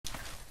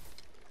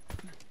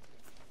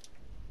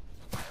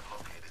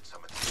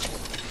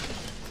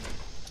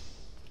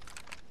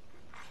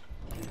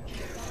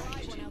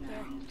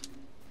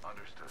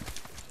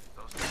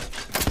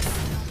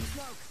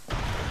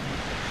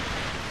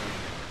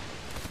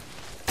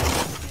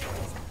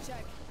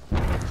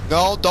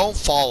No, don't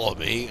follow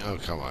me. Oh,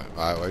 come on.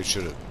 I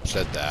should have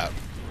said that.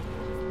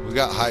 We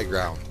got high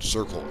ground.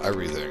 Circle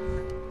everything.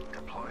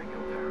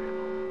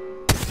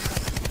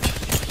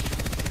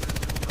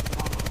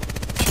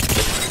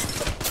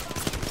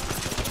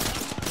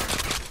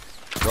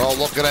 They're all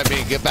looking at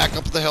me. Get back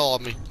up the hill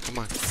on me. Come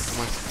on. Come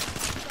on.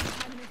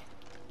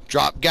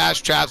 Drop gas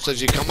traps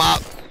as you come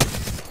up.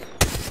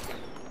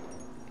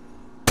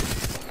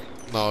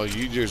 No,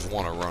 you just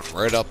want to run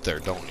right up there,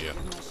 don't you?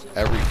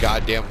 Every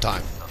goddamn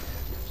time.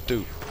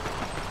 Dude.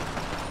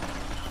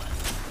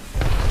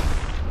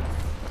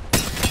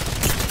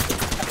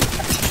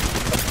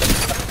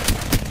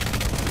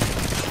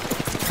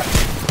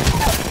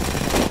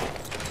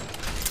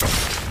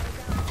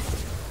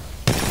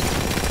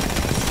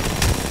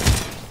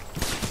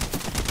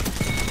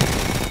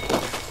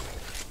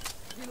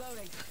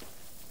 Reloading.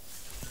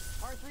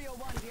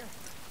 R301 here.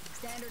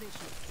 Standard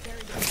issue.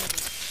 Very good.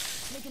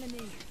 Making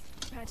a knee.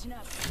 Patching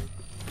up.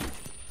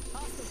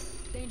 Hostile.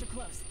 Danger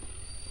close.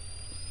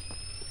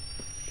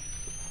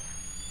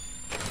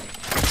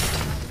 Phoenix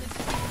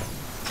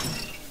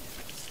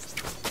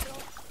kill.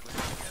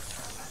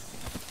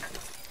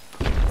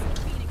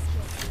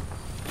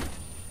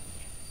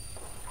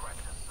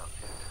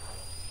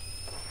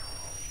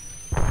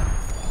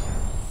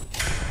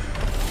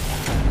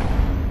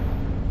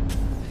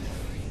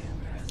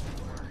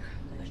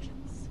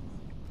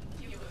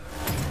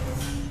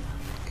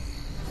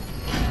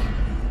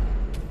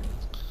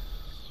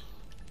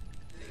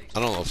 I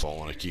don't know if I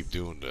want to keep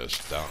doing this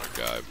downer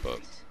guy, but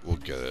we'll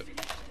get it.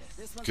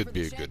 This one's Could for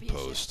be the a good championship.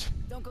 post.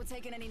 Don't go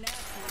taking any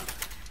naps, man.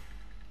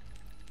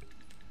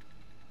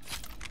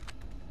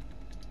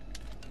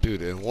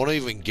 Dude, it won't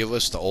even give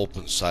us the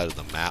open side of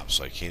the map,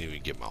 so I can't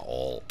even get my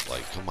ult.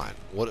 Like, come on.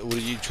 What are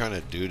you trying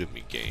to do to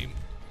me, game?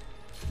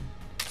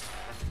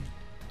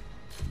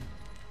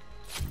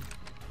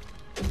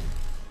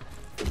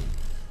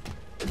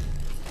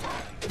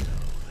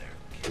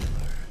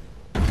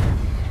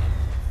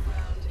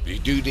 You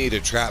do need to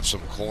trap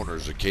some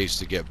corners in case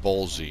to get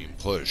ballsy and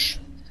push.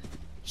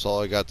 That's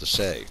all I got to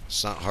say.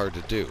 It's not hard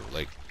to do.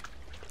 Like,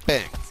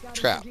 bang,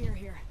 trap.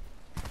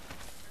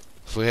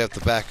 If we have to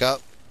back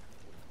up,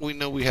 we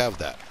know we have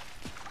that.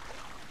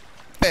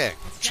 Bang,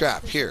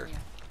 trap here.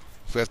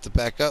 If we have to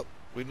back up,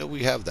 we know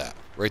we have that.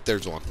 Right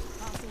there's one.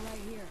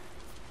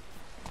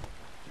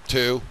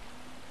 Two.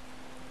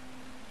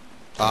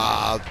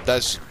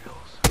 That's...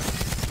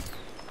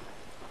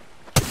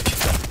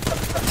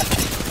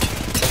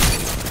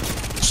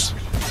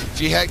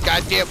 If you had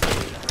goddamn...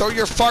 Throw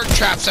your fart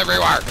traps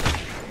everywhere!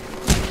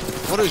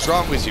 What is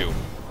wrong with you?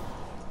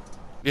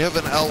 You have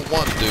an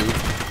L1, dude.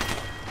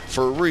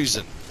 For a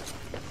reason.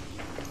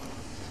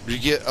 You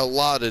get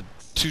allotted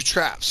 2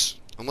 traps.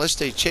 Unless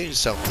they change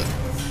something.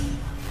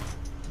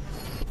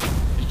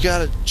 You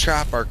gotta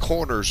trap our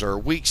corners, our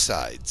weak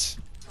sides.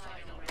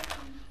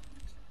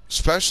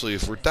 Especially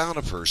if we're down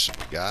a person,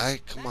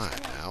 guy. Come on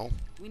now.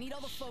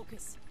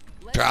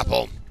 Trap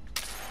them.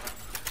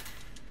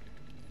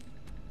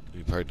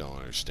 You probably don't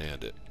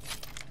understand it.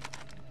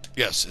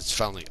 Yes, it's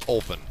finally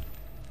open.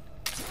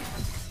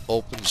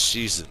 Open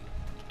season.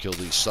 Kill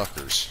these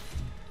suckers.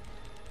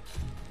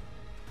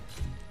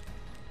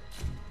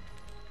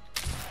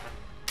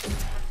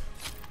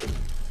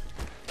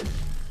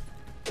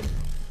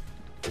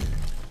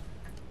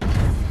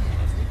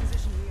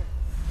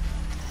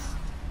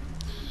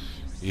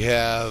 You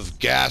have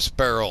gas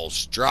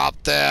barrels.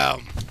 Drop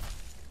them.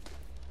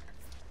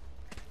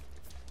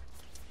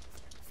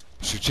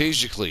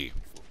 Strategically,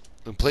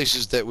 in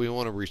places that we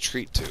want to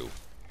retreat to.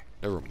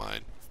 Never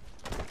mind.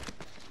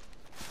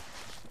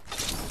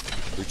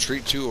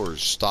 Retreat to or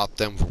stop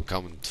them from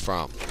coming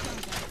from.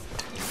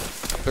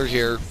 They're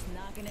here.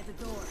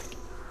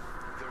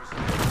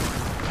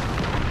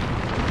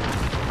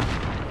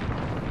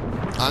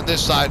 On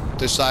this side.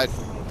 This side.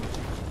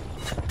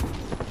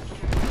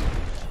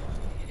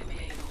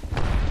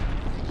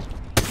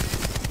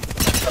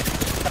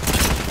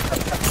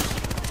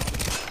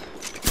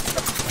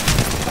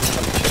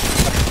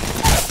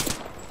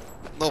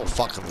 No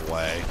fucking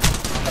way.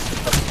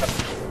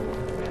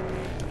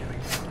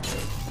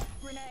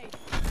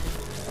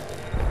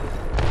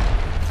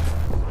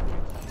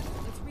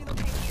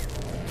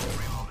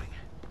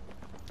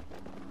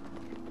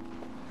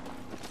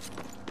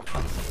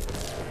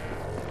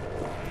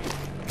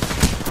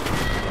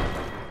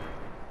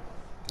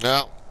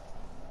 No.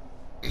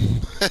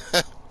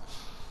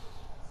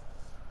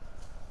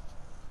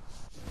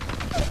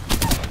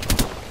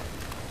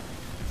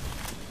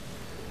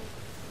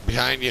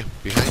 Behind you,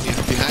 behind you,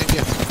 behind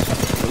you.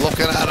 We're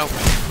looking at them.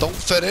 Don't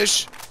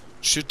finish.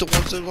 Shoot the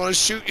ones that want to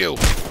shoot you.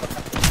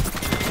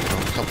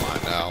 Oh, come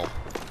on now.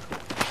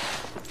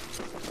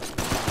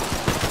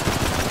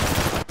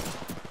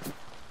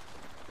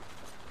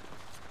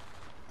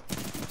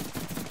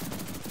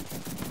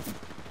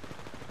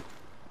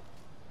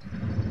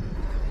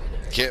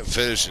 Can't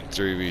finish in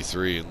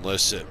 3v3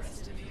 unless it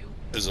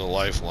is a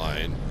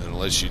lifeline, and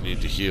unless you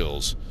need the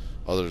heals.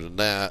 Other than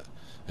that,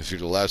 If you're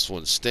the last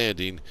one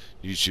standing,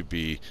 you should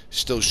be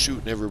still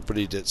shooting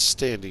everybody that's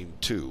standing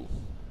too.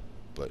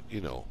 But,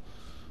 you know,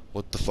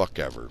 what the fuck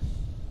ever.